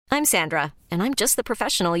I'm Sandra, and I'm just the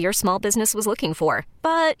professional your small business was looking for.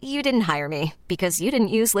 But you didn't hire me because you didn't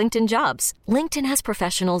use LinkedIn Jobs. LinkedIn has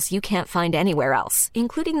professionals you can't find anywhere else,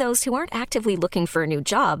 including those who aren't actively looking for a new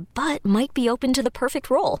job, but might be open to the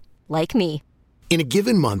perfect role, like me. In a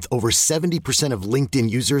given month, over 70% of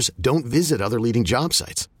LinkedIn users don't visit other leading job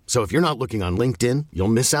sites. So if you're not looking on LinkedIn, you'll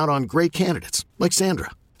miss out on great candidates like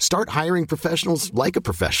Sandra. Start hiring professionals like a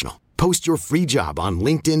professional. Post your free job on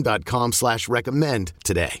linkedin.com/recommend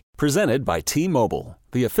today. Presented by T-Mobile,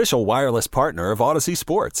 the official wireless partner of Odyssey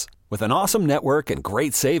Sports. With an awesome network and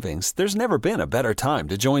great savings, there's never been a better time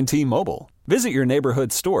to join T-Mobile. Visit your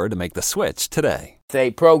neighborhood store to make the switch today. It's a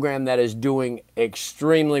program that is doing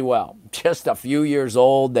extremely well. Just a few years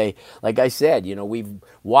old. They, like I said, we've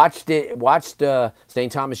watched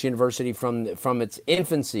St. Thomas University from its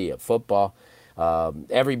infancy of football.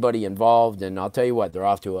 Everybody involved, and I'll tell you what, they're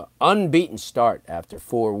off to an unbeaten start after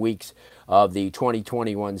 4 weeks of the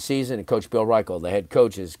 2021 season. And Coach Bill Reichel, the head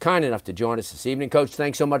coach, is kind enough to join us this evening. Coach,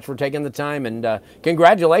 thanks so much for taking the time, and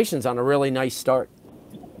congratulations on a really nice start.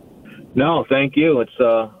 No, thank you. It's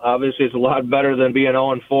obviously it's a lot better than being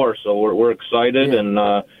 0-4, so we're excited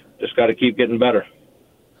and just got to keep getting better.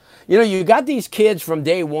 You got these kids from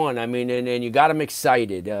day one, and you got them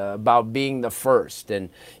excited about being the first and,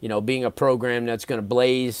 being a program that's going to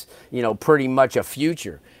blaze, pretty much a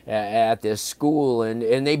future at this school.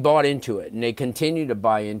 And they bought into it, and they continue to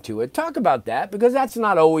buy into it. Talk about that, because that's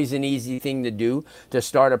not always an easy thing to do, to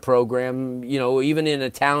start a program. Even in a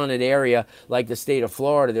talented area like the state of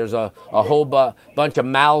Florida, there's a whole bunch of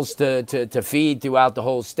mouths to feed throughout the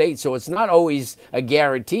whole state. So it's not always a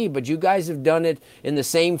guarantee, but you guys have done it in the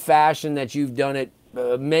same fashion that you've done it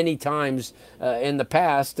many times in the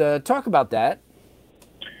past. Talk about that.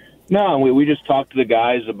 No, we just talked to the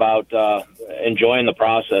guys about enjoying the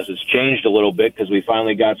process. It's changed a little bit because we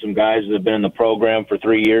finally got some guys that have been in the program for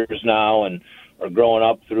 3 years now and are growing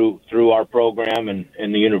up through our program and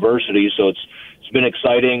in the university. So it's been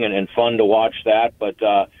exciting and fun to watch that. But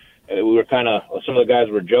we were some of the guys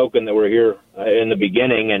were joking that we're here in the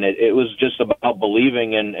beginning, and it was just about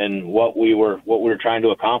believing in what we were trying to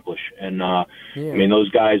accomplish. And those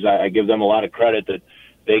guys, I give them a lot of credit that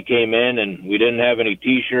they came in and we didn't have any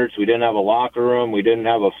T-shirts, we didn't have a locker room, we didn't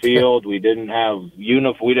have a field, we didn't have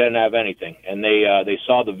uniform, we didn't have anything. And they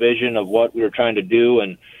saw the vision of what we were trying to do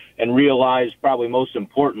and realized, probably most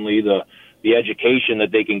importantly, the education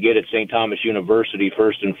that they can get at St. Thomas University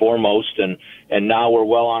first and foremost. And now we're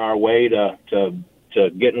well on our way to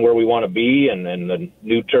getting where we want to be. And the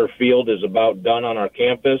new turf field is about done on our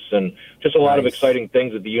campus, and just a lot of exciting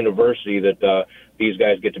things at the university that these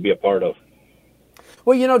guys get to be a part of.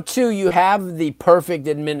 Well, too, you have the perfect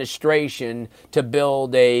administration to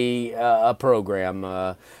build a program.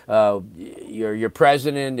 Your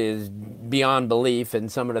president is beyond belief in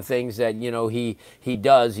some of the things that he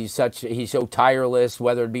does. He's so tireless,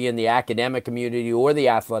 whether it be in the academic community or the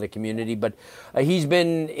athletic community. But he's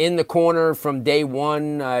been in the corner from day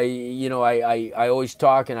one. I always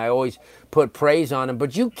talk and I always put praise on him,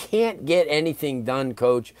 but you can't get anything done,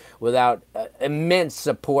 Coach, without immense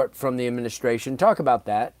support from the administration. Talk about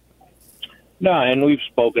that. No, and we've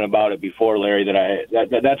spoken about it before, Larry,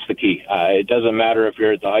 that's the key. It doesn't matter if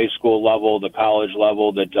you're at the high school level, the college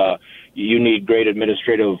level, that you need great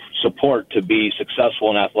administrative support to be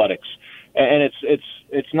successful in athletics. And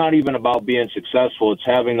it's not even about being successful. It's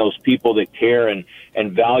having those people that care and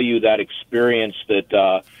value that experience that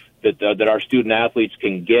our student athletes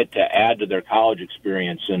can get to add to their college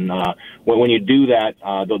experience. And when you do that,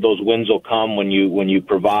 those wins will come when you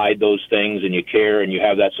provide those things and you care and you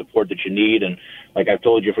have that support that you need. And like I've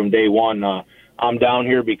told you from day one, I'm down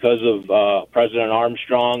here because of President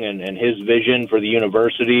Armstrong and his vision for the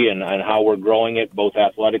university and how we're growing it both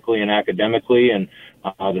athletically and academically. And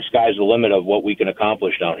the sky's the limit of what we can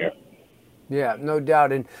accomplish down here. Yeah, no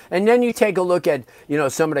doubt. And then you take a look at,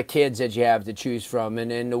 some of the kids that you have to choose from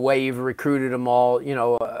and the way you've recruited them all,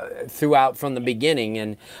 throughout from the beginning.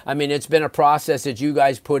 And, it's been a process that you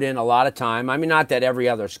guys put in a lot of time. Not that every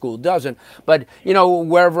other school doesn't, but,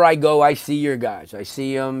 wherever I go, I see your guys. I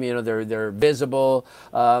see them, they're visible.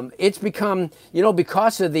 It's become,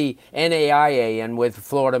 because of the NAIA and with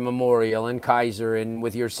Florida Memorial and Kaiser and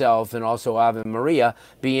with yourself and also Ave Maria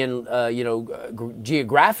being,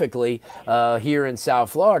 geographically here in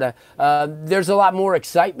South Florida, there's a lot more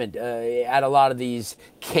excitement at a lot of these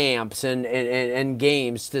camps and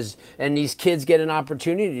games, and these kids get an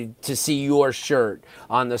opportunity to see your shirt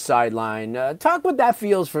on the sideline. Talk what that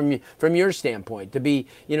feels from your standpoint, to be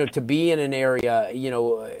in an area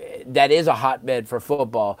that is a hotbed for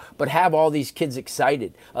football, but have all these kids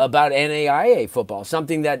excited about NAIA football,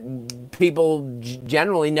 something that people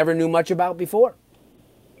generally never knew much about before.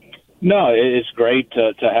 No, it's great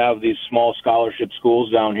to have these small scholarship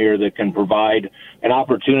schools down here that can provide an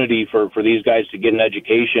opportunity for these guys to get an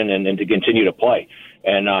education and to continue to play.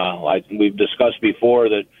 And like we've discussed before,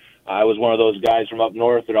 that I was one of those guys from up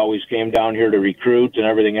north that always came down here to recruit and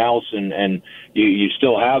everything else, and you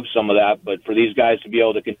still have some of that. But for these guys to be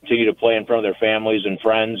able to continue to play in front of their families and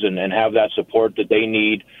friends and have that support that they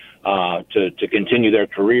need to continue their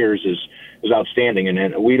careers is outstanding.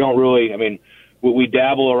 And we don't really, we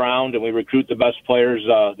dabble around and we recruit the best players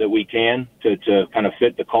that we can to kind of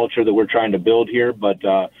fit the culture that we're trying to build here. But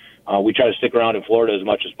we try to stick around in Florida as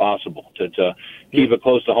much as possible to keep it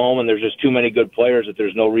close to home. And there's just too many good players that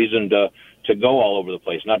there's no reason to go all over the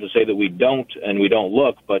place. Not to say that we don't and we don't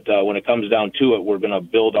look, but when it comes down to it, we're going to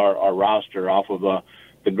build our roster off of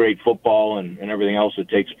the great football and everything else that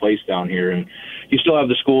takes place down here. And you still have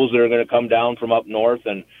the schools that are going to come down from up north.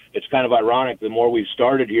 And it's kind of ironic, the more we've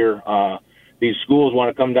started here, these schools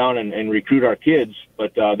want to come down and recruit our kids,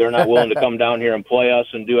 but they're not willing to come down here and play us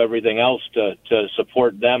and do everything else to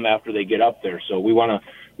support them after they get up there. So we want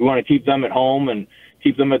to keep them at home and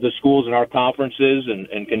keep them at the schools in our conferences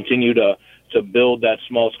and continue to build that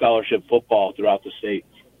small scholarship football throughout the state.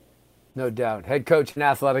 No doubt. Head coach and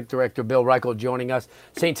athletic director Bill Reichel joining us,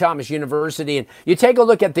 St. Thomas University. And you take a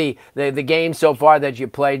look at the game so far that you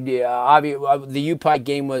played. The UPike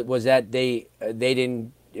game was that they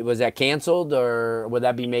didn't. Was that canceled, or would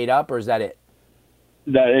that be made up, or is that it?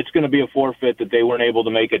 That it's going to be a forfeit that they weren't able to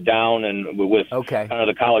make it down, and with kind of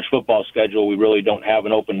the college football schedule, we really don't have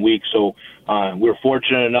an open week. So we're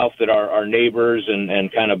fortunate enough that our neighbors and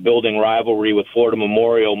kind of building rivalry with Florida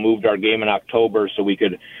Memorial moved our game in October so we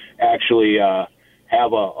could actually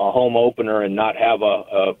have a home opener and not have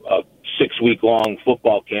a 6-week-long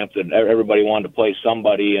football camp that everybody wanted to play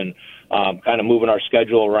somebody. And kind of moving our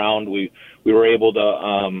schedule around, we were able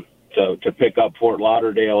to pick up Fort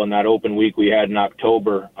Lauderdale in that open week we had in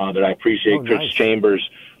October. That I appreciate Chris Chambers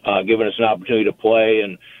giving us an opportunity to play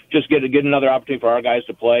and just get another opportunity for our guys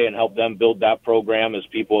to play and help them build that program as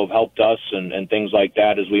people have helped us and things like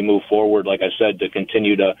that as we move forward. Like I said, to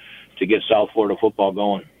continue to get South Florida football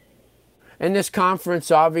going. In this conference,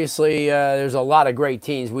 obviously, there's a lot of great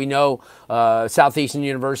teams. We know Southeastern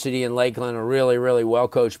University and Lakeland, a really, really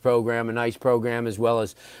well-coached program, a nice program, as well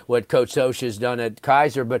as what Coach Socha has done at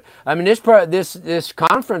Kaiser. But, this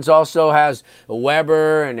conference also has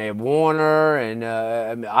Weber and they have Warner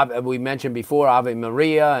and we mentioned before Ave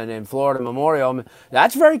Maria and then Florida Memorial.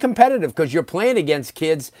 That's very competitive because you're playing against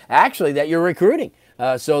kids, actually, that you're recruiting.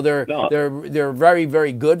 So they're very,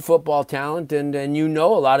 very good football talent, and a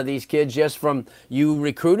lot of these kids just from you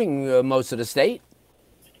recruiting most of the state.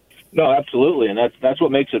 No, absolutely, and that's what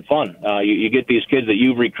makes it fun. You get these kids that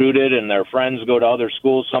you've recruited, and their friends go to other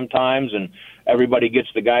schools sometimes, and everybody gets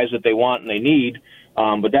the guys that they want and they need.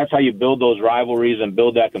 But that's how you build those rivalries and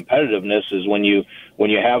build that competitiveness is when you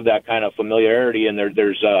have that kind of familiarity and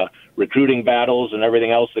there's recruiting battles and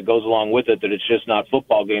everything else that goes along with it, that it's just not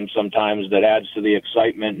football games sometimes, that adds to the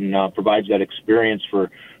excitement and provides that experience for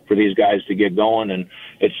these guys to get going. And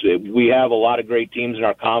we have a lot of great teams in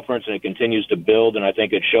our conference, and it continues to build, and I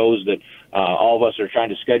think it shows that all of us are trying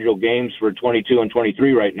to schedule games for 22 and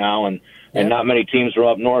 23 right now, and not many teams from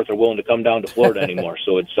up north are willing to come down to Florida anymore.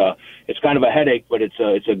 So it's kind of a headache, but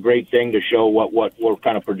it's a great thing to show what we're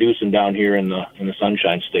kind of producing down here in the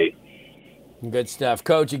Sunshine State. Good stuff,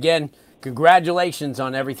 Coach. Again, congratulations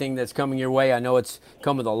on everything that's coming your way. I know it's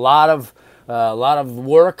come with a lot of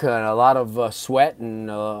work and a lot of sweat and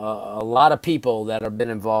a lot of people that have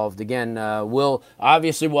been involved. Again, we'll have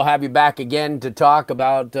you back again to talk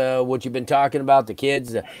about what you've been talking about, the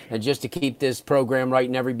kids, and just to keep this program right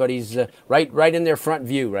in everybody's right in their front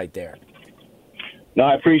view right there. No,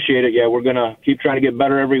 I appreciate it. Yeah, we're going to keep trying to get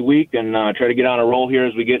better every week and try to get on a roll here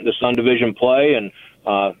as we get into Sun Division play and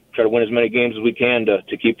try to win as many games as we can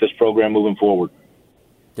to keep this program moving forward.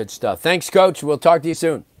 Good stuff. Thanks, Coach. We'll talk to you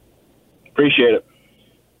soon. Appreciate it.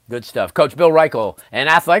 Good stuff. Coach Bill Reichel, an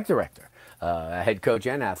athletic director, head coach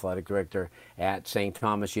and athletic director at St.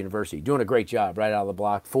 Thomas University. Doing a great job right out of the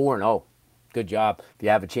block, 4-0. Good job. If you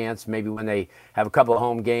have a chance, maybe when they have a couple of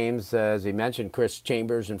home games, as he mentioned, Chris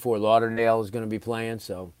Chambers in Fort Lauderdale is going to be playing.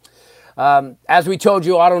 So, as we told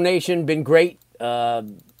you, Auto Nation been great.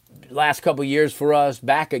 last couple of years for us,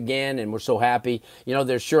 back again, and we're so happy. You know,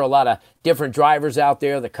 there's sure a lot of different drivers out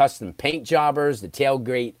there, the custom paint jobbers, the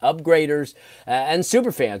tailgate upgraders, and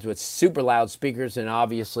super fans with super loud speakers, and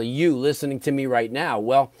obviously you listening to me right now.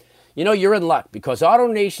 Well, you know, you're in luck because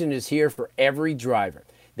AutoNation is here for every driver.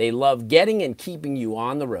 They love getting and keeping you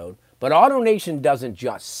on the road, but AutoNation doesn't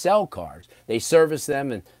just sell cars. They service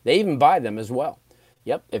them, and they even buy them as well.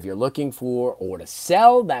 Yep, if you're looking for or to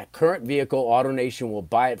sell that current vehicle, AutoNation will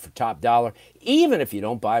buy it for top dollar, even if you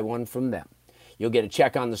don't buy one from them. You'll get a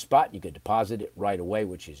check on the spot. You can deposit it right away,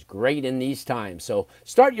 which is great in these times. So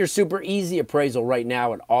start your super easy appraisal right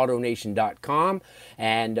now at AutoNation.com.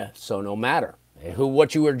 And so no matter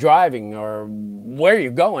what you were driving or where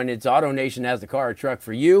you're going, it's AutoNation has the car or truck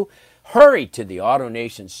for you. Hurry to the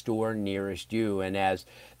AutoNation store nearest you. And as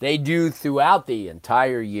they do throughout the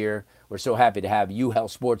entire year, we're so happy to have UHealth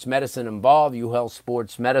Sports Medicine involved. UHealth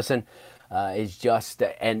Sports Medicine is just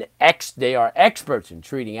they are experts in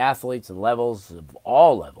treating athletes and levels of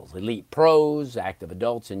all levels, elite pros, active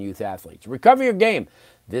adults, and youth athletes. Recover your game.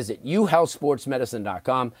 Visit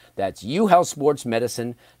uhealthsportsmedicine.com. That's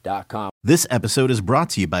uhealthsportsmedicine.com. This episode is brought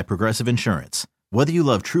to you by Progressive Insurance. Whether you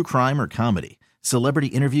love true crime or comedy, celebrity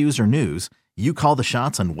interviews or news, you call the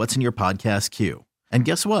shots on what's in your podcast queue. And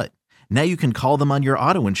guess what? Now you can call them on your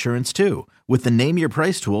auto insurance too with the Name Your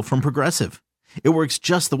Price tool from Progressive. It works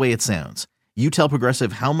just the way it sounds. You tell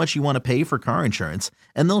Progressive how much you want to pay for car insurance,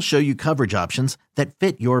 and they'll show you coverage options that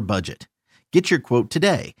fit your budget. Get your quote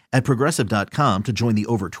today at Progressive.com to join the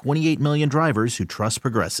over 28 million drivers who trust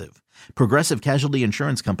Progressive. Progressive Casualty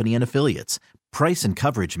Insurance Company and Affiliates. Price and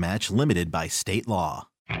coverage match limited by state law.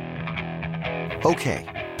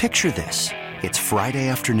 Okay, picture this. It's Friday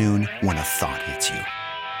afternoon when a thought hits you.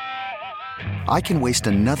 I can waste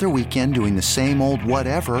another weekend doing the same old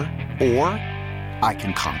whatever, or I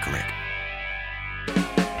can conquer it.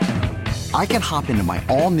 I can hop into my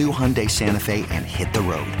all-new Hyundai Santa Fe and hit the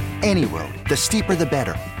road. Any road. The steeper, the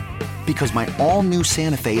better. Because my all-new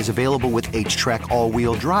Santa Fe is available with H-Track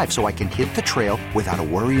all-wheel drive, so I can hit the trail without a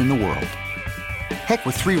worry in the world. Heck,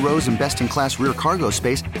 with 3 rows and best-in-class rear cargo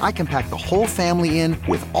space, I can pack the whole family in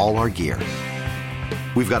with all our gear.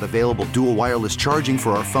 We've got available dual wireless charging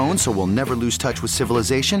for our phones, so we'll never lose touch with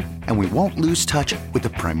civilization, and we won't lose touch with the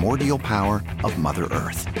primordial power of Mother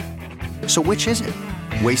Earth. So which is it?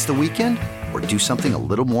 Waste the weekend or do something a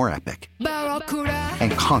little more epic?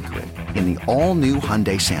 And conquer it in the all-new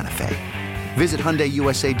Hyundai Santa Fe. Visit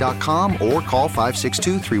HyundaiUSA.com or call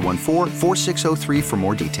 562-314-4603 for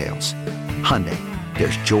more details. Hyundai,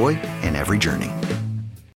 there's joy in every journey.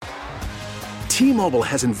 T-Mobile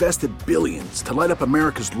has invested billions to light up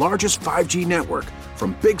America's largest 5G network,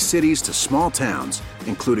 from big cities to small towns,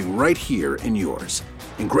 including right here in yours.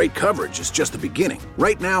 And great coverage is just the beginning.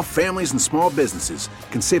 Right now, families and small businesses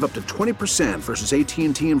can save up to 20% versus AT&T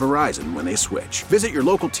and Verizon when they switch. Visit your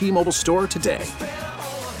local T-Mobile store today.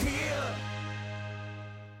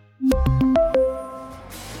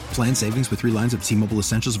 Plan savings with 3 lines of T-Mobile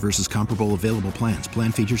Essentials versus comparable available plans.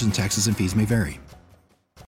 Plan features and taxes and fees may vary.